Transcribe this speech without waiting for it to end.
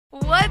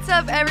What's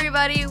up,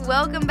 everybody?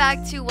 Welcome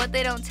back to What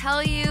They Don't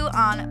Tell You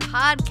on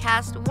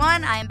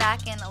PodcastOne. I am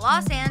back in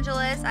Los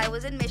Angeles. I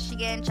was in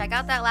Michigan. Check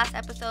out that last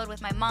episode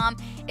with my mom.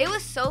 It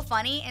was so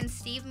funny, and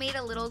Steve made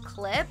a little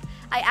clip.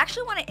 I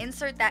actually want to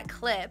insert that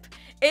clip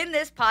in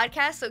this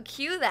podcast, so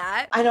cue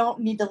that. I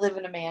don't need to live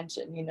in a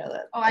mansion, you know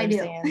that. Oh, I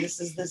do. This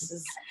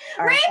is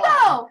our rainbow!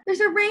 plan. There's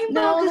a rainbow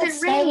No, because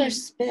that's it Skylar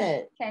rains.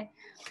 spit. Okay.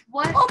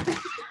 What?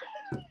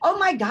 Oh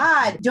my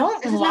God!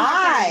 Don't This is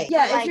lie. not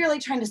Yeah, like, if you're like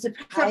trying to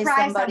surprise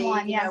somebody,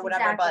 someone, you yes, know,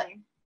 whatever. exactly.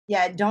 But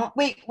yeah, don't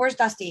wait. Where's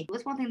Dusty?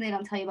 What's one thing they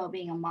don't tell you about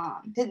being a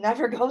mom? It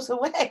never goes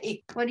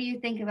away. What do you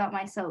think about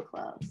my sew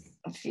clothes?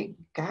 If you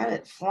got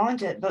it,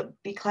 flaunt it, but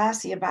be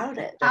classy about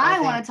it.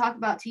 I want to talk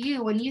about to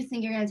you when you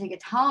think you're going to take a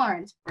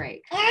tolerance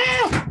break.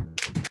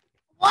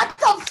 What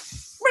the frick?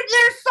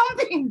 There's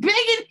something big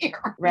in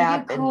here.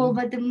 You're cool,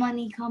 but the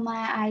money caught my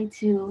eye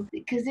too.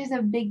 Because there's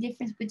a big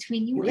difference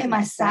between you and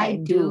my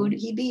side, dude.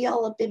 He be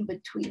all up in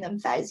between them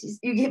thighs.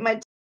 You get my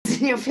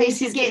in your face,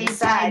 he's getting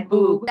side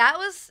boob. That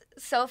was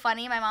so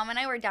funny. My mom and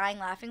I were dying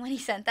laughing when he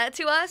sent that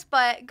to us,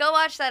 but go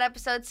watch that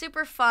episode.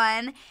 Super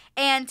fun.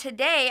 And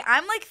today,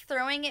 I'm like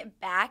throwing it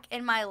back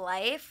in my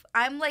life.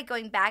 I'm like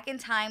going back in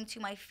time to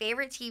my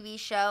favorite TV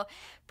show.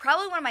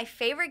 Probably one of my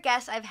favorite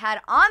guests I've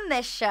had on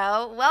this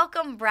show.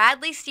 Welcome,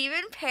 Bradley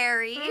Stephen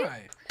Perry.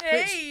 Hi.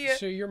 Hey. Wait,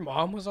 so your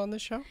mom was on the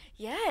show?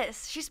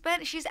 Yes,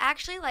 she's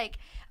actually like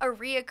a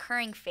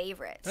reoccurring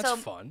favorite. That's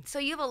fun. So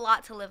you have a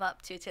lot to live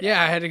up to today.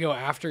 Yeah, I had to go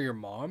after your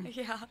mom.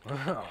 Yeah.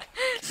 Wow.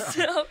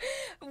 So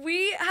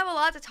we have a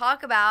lot to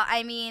talk about.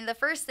 I mean, the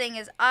first thing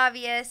is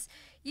obvious.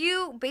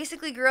 You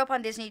basically grew up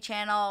on Disney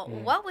Channel.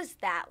 What was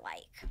that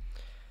like?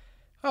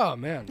 Oh,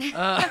 man.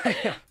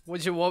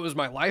 What was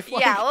my life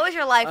like? Yeah, what was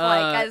your life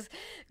like as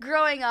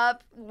growing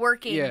up,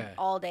 working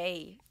all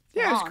day?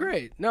 Yeah, it was long?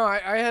 great. No,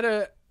 I had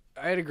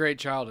a great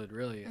childhood,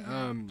 really.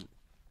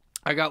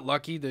 I got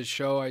lucky. The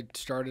show I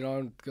started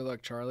on, Good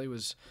Luck Charlie,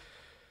 was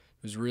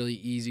really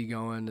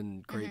easygoing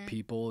and great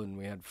people, and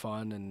we had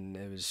fun, and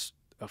it was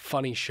a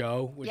funny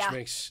show, which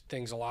makes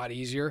things a lot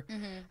easier.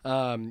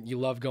 You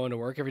love going to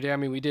work every day. I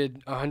mean, we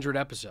did 100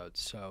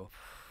 episodes, so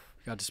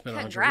got to spend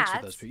 100 weeks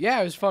with those people.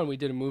 Yeah, it was fun. We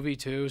did a movie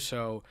too,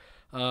 so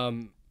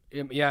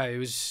it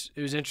was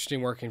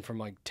interesting working from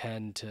like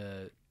 10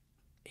 to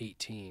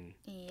 18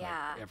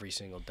 every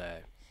single day.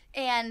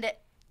 And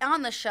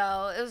on the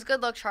show, it was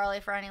Good Luck Charlie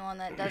for anyone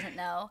that doesn't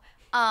know.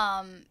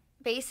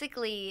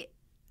 Basically,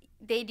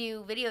 they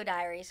do video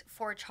diaries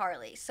for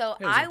Charlie. So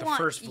I want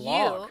the first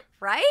vlog. You,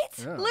 right?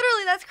 Yeah.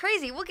 Literally, that's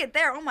crazy. We'll get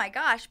there. Oh my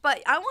gosh.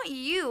 But I want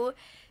you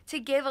to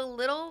give a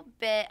little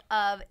bit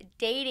of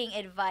dating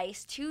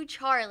advice to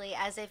Charlie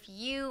as if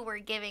you were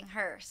giving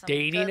her some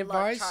dating Good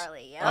advice. Luck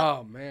Charlie. Yep.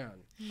 Oh man.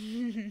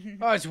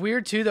 Oh, it's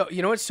weird too though.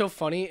 You know what's so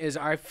funny is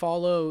I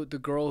follow the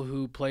girl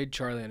who played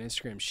Charlie on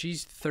Instagram.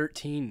 She's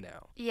 13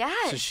 now.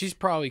 Yes. So she's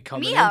probably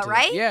coming Mia, into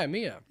right? That. Yeah,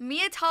 Mia.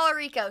 Mia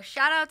Tallarico.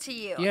 Shout out to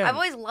you. Yeah. I've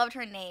always loved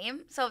her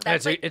name. So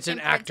that's it's an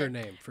actor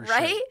name for sure.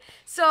 Right?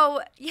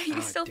 So yeah,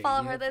 you still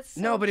follow her. That's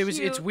so no, but cute.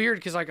 it's weird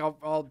because like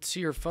I'll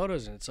see her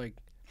photos and it's like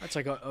that's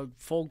like a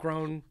full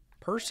grown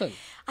person.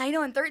 I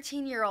know, and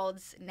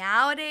 13-year-olds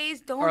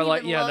nowadays don't or like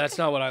even yeah, look. that's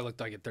not what I looked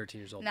like at 13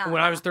 years old. No,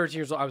 when I was 13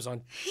 years old, I was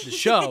on the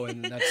show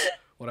and that's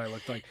what I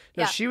looked like.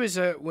 No, she was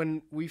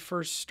when we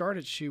first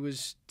started, she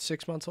was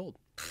 6 months old.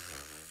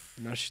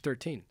 Now she's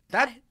 13.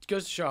 That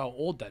goes to show how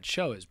old that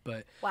show is.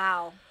 But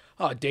wow.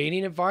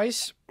 Dating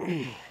advice?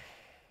 I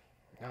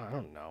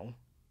don't know.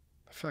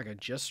 I feel like I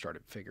just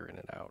started figuring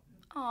it out.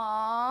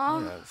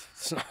 Aww. Yeah,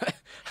 it's not,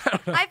 I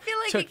don't know. I feel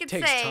like you could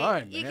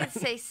could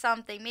say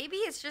something. Maybe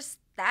it's just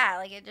that.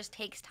 Like it just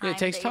takes time. Yeah, it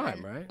takes to time,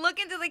 even right? Look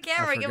into the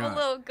camera. Give a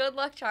little good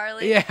luck,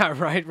 Charlie. Yeah,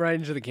 right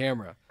into the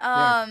camera.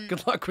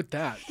 Good luck with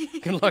that.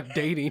 Good luck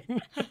dating.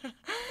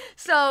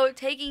 So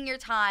taking your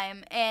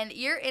time, and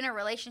you're in a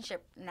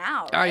relationship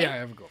now, right? Oh yeah, I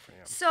have a girlfriend.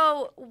 Yeah.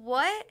 So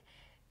what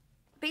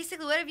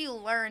have you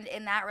learned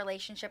in that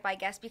relationship? I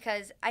guess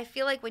because I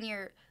feel like when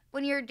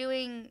you're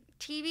doing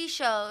TV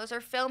shows or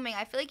filming,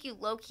 I feel like you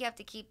low-key have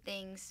to keep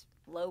things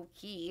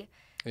low-key.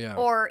 Yeah.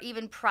 Or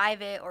even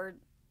private, or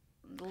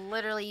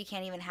literally you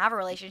can't even have a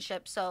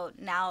relationship. So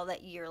now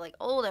that you're like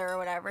older or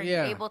whatever,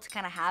 you're able to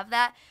kind of have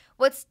that.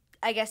 What's,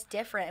 I guess,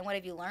 different, and what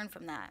have you learned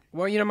from that?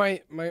 Well, you know,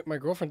 my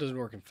girlfriend doesn't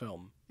work in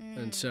film.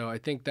 And so I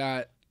think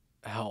that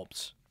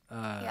helps.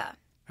 Yeah.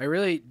 I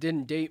really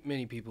didn't date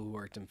many people who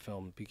worked in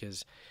film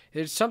because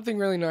there's something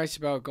really nice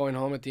about going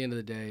home at the end of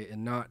the day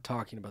and not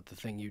talking about the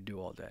thing you do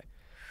all day.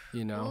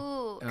 You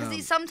know? Ooh,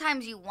 because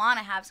sometimes you want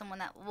to have someone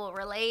that will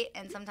relate,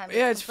 and sometimes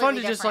it's fun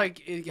to different. just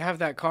like have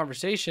that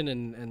conversation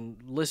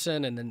and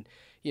listen, and then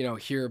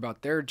hear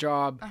about their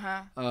job,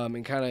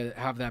 and kind of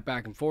have that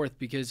back and forth,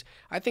 because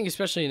I think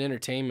especially in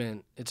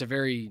entertainment, it's a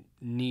very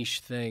niche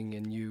thing,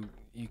 and you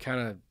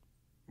kind of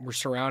we're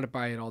surrounded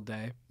by it all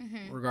day,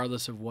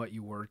 regardless of what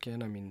you work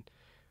in. I mean,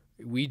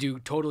 we do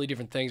totally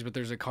different things, but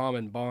there's a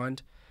common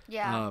bond.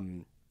 Yeah.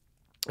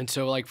 And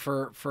so, like,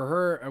 for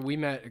her, we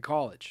met at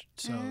college.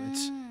 So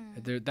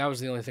that was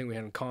the only thing we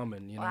had in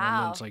common, you know,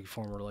 and then it's like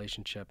form a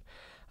relationship.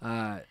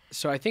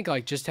 So I think,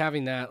 like, just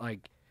having that,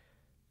 like,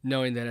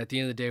 knowing that at the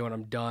end of the day when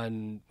I'm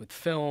done with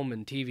film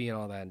and TV and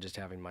all that, and just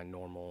having my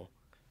normal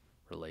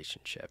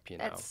relationship, you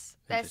know.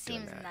 That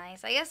seems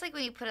nice. I guess like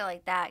when you put it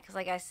like that, because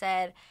like I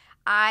said,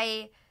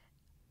 I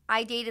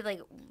dated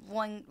like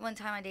one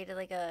time I dated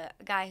like a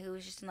guy who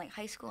was just in like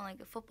high school and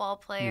like a football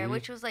player,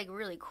 which was like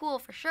really cool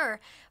for sure.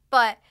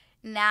 But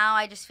now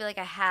I just feel like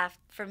I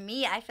feel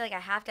like I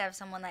have to have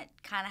someone that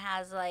kind of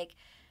has like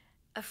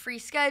a free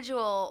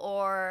schedule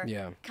or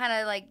kind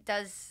of like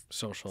does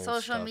social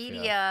stuff,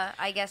 media,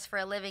 I guess, for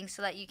a living,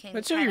 so that you can.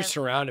 That's what you're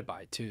surrounded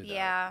by too, though,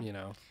 yeah. You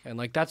know, and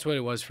like that's what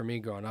it was for me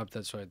growing up.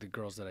 That's why the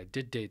girls that I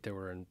did date that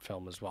were in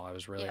film as well. I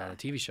was really on a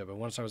TV show, but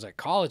once I was at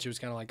college, it was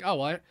kind of like, oh,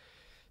 well,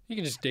 you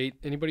can just date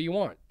anybody you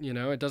want. You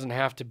know, it doesn't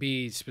have to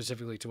be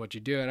specifically to what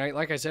you do. And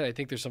like I said, I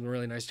think there's something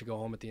really nice to go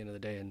home at the end of the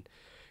day and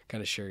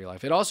kind of share your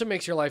life. It also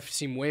makes your life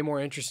seem way more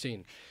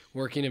interesting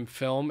working in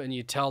film, and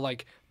you tell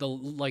like the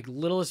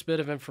littlest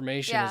bit of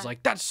information is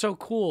like, that's so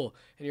cool,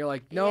 and you're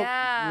like, nope,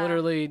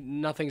 literally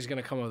nothing's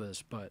gonna come of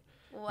this. But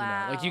you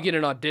know, like you get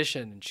an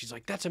audition and she's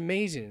like, that's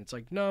amazing. It's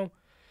like, no,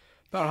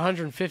 about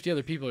 150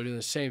 other people are doing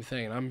the same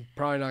thing and I'm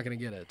probably not gonna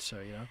get it. So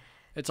you know,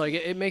 it's like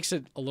it makes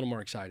it a little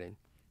more exciting.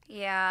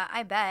 Yeah,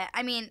 I bet.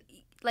 I mean,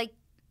 like,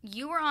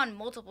 you were on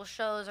multiple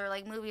shows or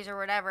like movies or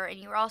whatever, and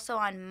you were also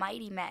on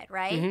Mighty Med,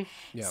 right?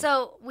 Mm-hmm. Yeah.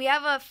 So we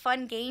have a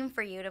fun game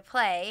for you to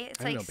play. It's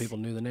I didn't know people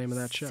knew the name of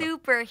that show.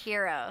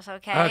 Superheroes,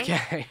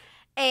 okay?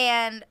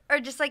 Okay. Or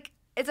just like,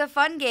 it's a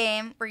fun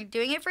game. We're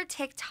doing it for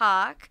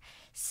TikTok.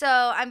 So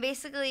I'm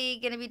basically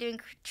going to be doing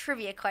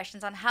trivia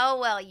questions on how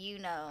well you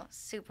know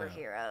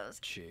superheroes.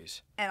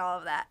 Jeez. And all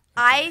of that.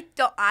 Okay.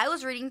 I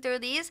was reading through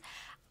these.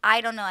 I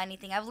don't know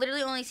anything. I've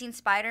literally only seen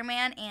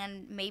Spider-Man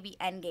and maybe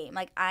Endgame.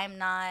 Like, I'm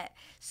not,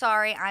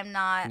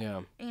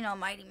 you know,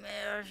 Mighty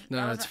Mirror.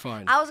 No, that's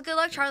fine. I was a Good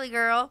Luck Charlie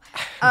girl.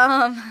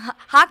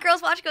 Hot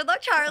girls watch Good Luck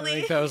Charlie. I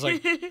think that was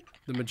like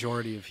the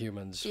majority of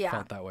humans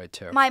felt that way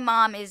too. My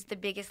mom is the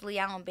biggest Lee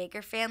Allen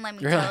Baker fan, let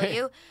me tell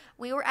you.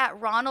 We were at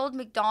Ronald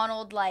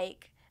McDonald,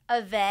 like,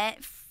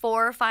 event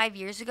 4 or 5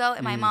 years ago,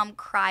 and my mom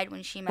cried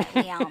when she met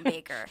Lee Allen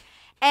Baker.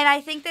 And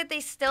I think that they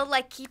still,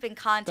 like, keep in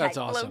contact, That's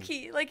awesome.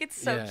 low-key. Like,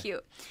 it's so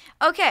cute.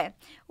 Okay.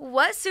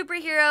 What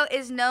superhero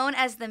is known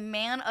as the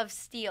Man of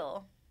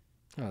Steel?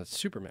 Oh, it's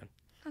Superman.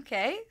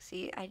 Okay.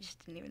 See, I just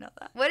didn't even know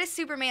that. What is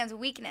Superman's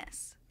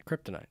weakness?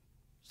 Kryptonite.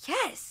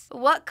 Yes.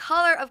 What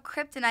color of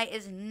kryptonite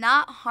is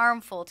not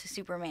harmful to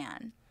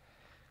Superman?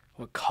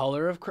 What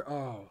color of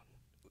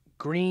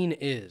green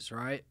is,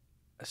 right?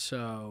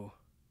 So,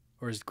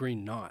 or is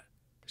green not?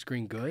 Is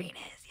green good? Green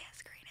is,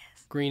 yes, green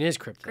is. Green is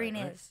kryptonite, Green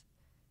right? is.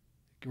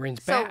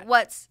 Green's bad. So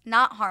what's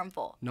not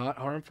harmful? Not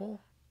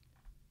harmful?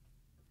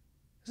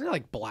 Isn't it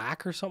like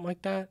black or something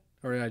like that?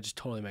 Or did I just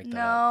totally make that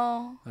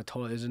up?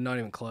 No. Is it not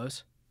even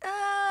close?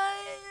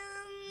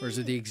 Or is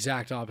it the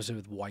exact opposite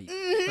with white?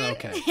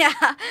 Okay.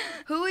 Yeah.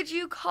 Who would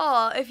you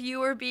call if you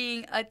were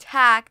being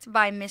attacked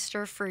by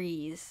Mr.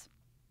 Freeze?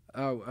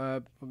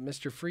 Oh,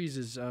 Mr. Freeze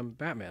is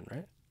Batman,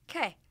 right?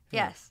 Okay.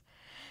 Yes.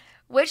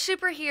 Which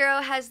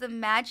superhero has the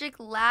magic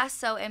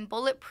lasso and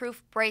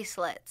bulletproof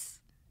bracelets?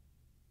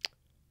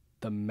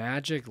 The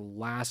magic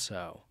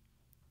lasso.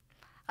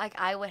 Like,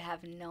 I would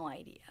have no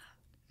idea.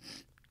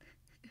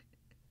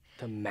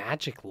 The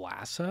magic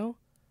lasso?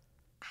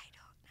 I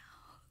don't know.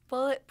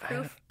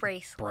 Bulletproof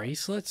bracelets.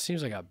 Bracelets?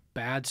 Seems like a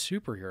bad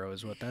superhero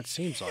is what that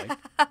seems like.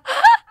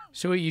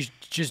 So you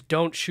just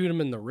don't shoot him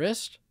in the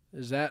wrist?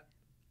 Is that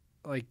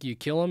like you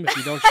kill him if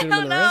you don't shoot him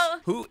in the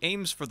wrist? Who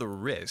aims for the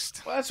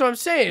wrist? Well, that's what I'm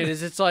saying.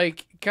 It's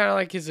like kind of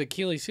like his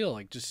Achilles heel,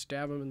 like just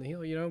stab him in the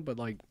heel, you know? But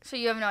like. So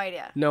you have no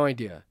idea? No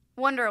idea.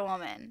 Wonder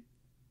Woman.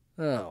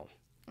 Oh.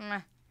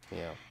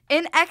 Yeah.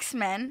 In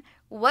X-Men,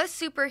 what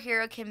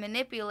superhero can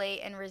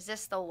manipulate and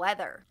resist the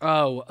weather?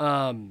 Oh,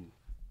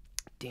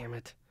 damn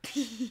it.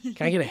 Can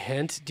I get a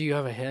hint? Do you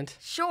have a hint?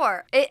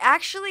 Sure. It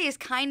actually is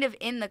kind of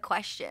in the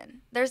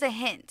question. There's a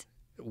hint.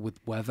 With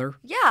weather?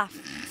 Yeah.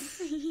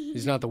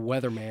 He's not the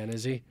weatherman,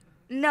 is he?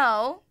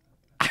 No.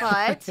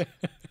 But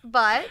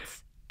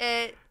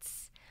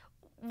it's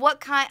what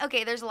kind?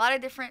 Okay, there's a lot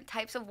of different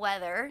types of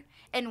weather,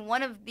 and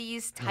one of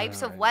these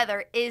types of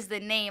weather is the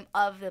name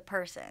of the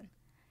person.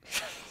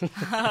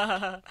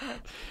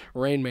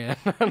 Rain Man.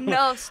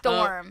 No,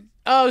 Storm.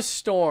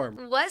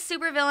 Storm. What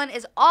supervillain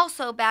is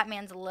also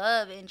Batman's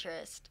love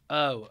interest?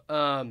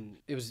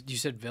 You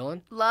said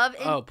villain?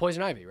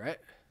 Poison Ivy, right?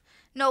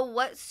 No,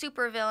 what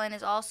supervillain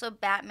is also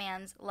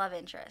Batman's love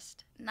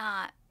interest?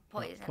 Not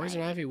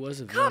Poison Ivy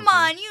was a villain. Come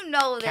on, you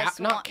know this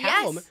one. Not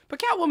Catwoman. Yes. But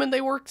Catwoman, they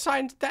were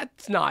signed.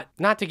 That's not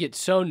to get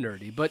so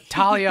nerdy, but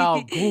Talia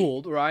al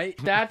Ghul, right?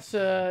 That's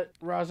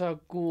Ra's al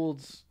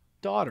Ghul's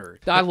daughter.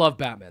 I love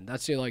Batman.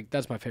 That's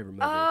my favorite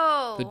movie.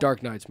 Oh. The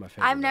Dark Knight's my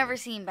favorite. I've never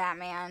seen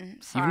Batman.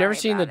 You've never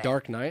seen The it.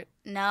 Dark Knight?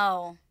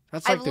 No.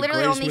 That's like I've the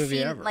literally greatest only movie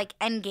seen ever. like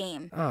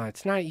Endgame. Oh,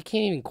 it's not. You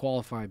can't even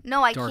qualify.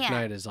 No, I Dark can't.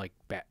 Knight as like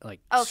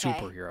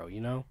superhero. You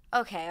know.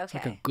 Okay. It's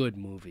like a good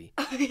movie.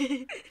 You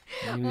need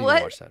to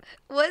What watch that.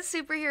 What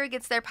superhero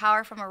gets their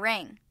power from a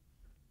ring?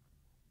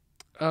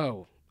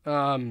 Oh,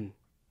 isn't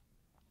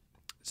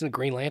it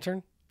Green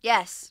Lantern?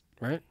 Yes.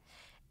 Right.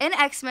 In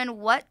X-Men,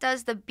 what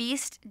does the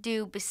Beast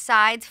do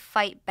besides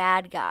fight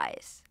bad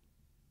guys?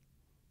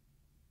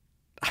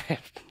 I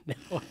have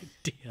no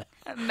idea.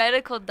 A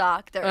medical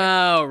doctor.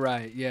 Oh,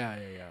 right. Yeah.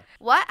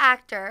 What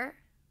actor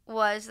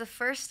was the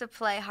first to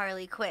play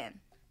Harley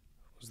Quinn?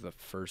 Was the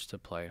first to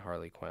play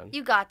Harley Quinn.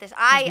 You got this.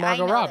 I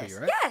Margot know Robbie, this.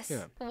 right? Yes.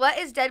 Yeah. What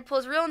is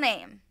Deadpool's real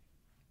name?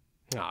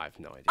 No, I have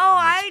no idea.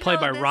 Oh, It's played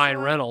know by this Ryan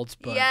one. Reynolds,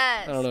 but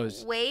yes. I don't know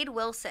his... Wade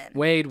Wilson.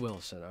 Wade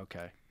Wilson,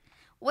 okay.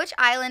 Which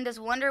island does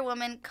Wonder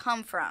Woman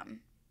come from?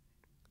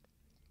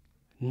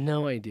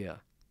 No idea.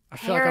 I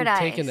feel like I'm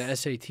taking the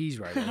SATs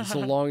right now. It's the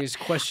longest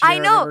question I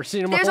know. I've ever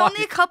seen in my life. There's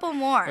only a couple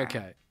more.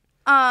 Okay.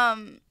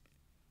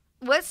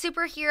 What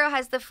superhero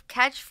has the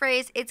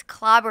catchphrase, "It's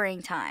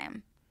clobbering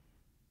time"?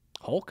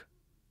 Hulk?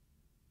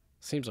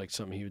 Seems like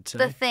something he would say.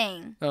 The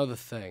Thing. Oh, The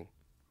Thing.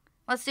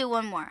 Let's do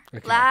one more.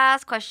 Okay.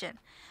 Last question.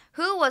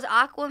 Who was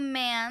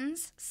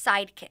Aquaman's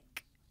sidekick?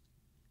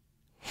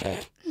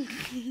 I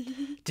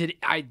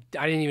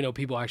didn't even know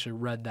people actually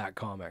read that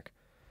comic.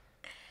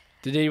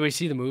 Did anybody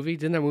see the movie?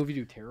 Didn't that movie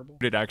do terrible?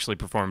 It actually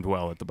performed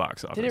well at the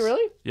box office. Did it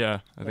really? Yeah,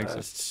 I think so.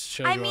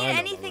 Shows I you mean, know about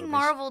anything movies.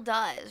 Marvel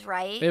does,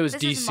 right? It was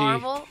this DC. Is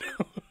Marvel.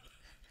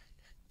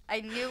 I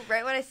knew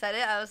right when I said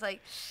it. I was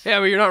like, Yeah,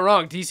 but you're not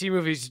wrong. DC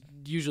movies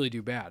usually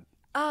do bad.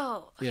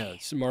 oh. Okay. Yeah,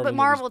 it's Marvel. But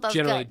Marvel movies does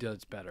generally good.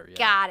 does better. Yeah.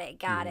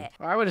 Got it.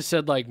 I would have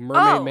said like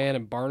Mermaid Oh. Man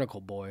and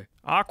Barnacle Boy.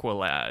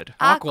 Aqualad.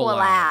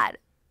 Aqualad.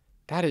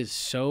 That is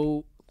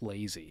so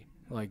lazy.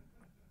 Like,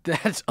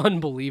 that's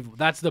unbelievable.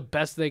 That's the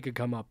best they could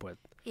come up with.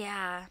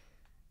 Yeah.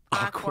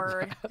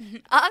 Awkward.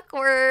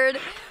 Awkward.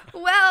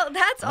 Well,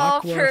 that's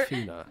all for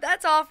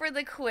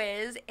the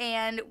quiz.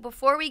 And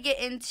before we get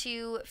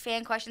into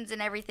fan questions and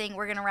everything,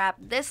 we're gonna wrap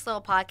this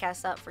little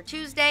podcast up for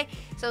Tuesday.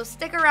 So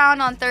stick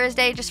around on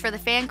Thursday just for the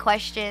fan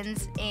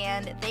questions.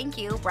 And thank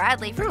you,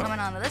 Bradley, for coming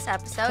on to this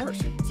episode.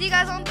 See you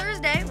guys on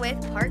Thursday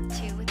with part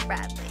 2 with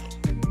Bradley.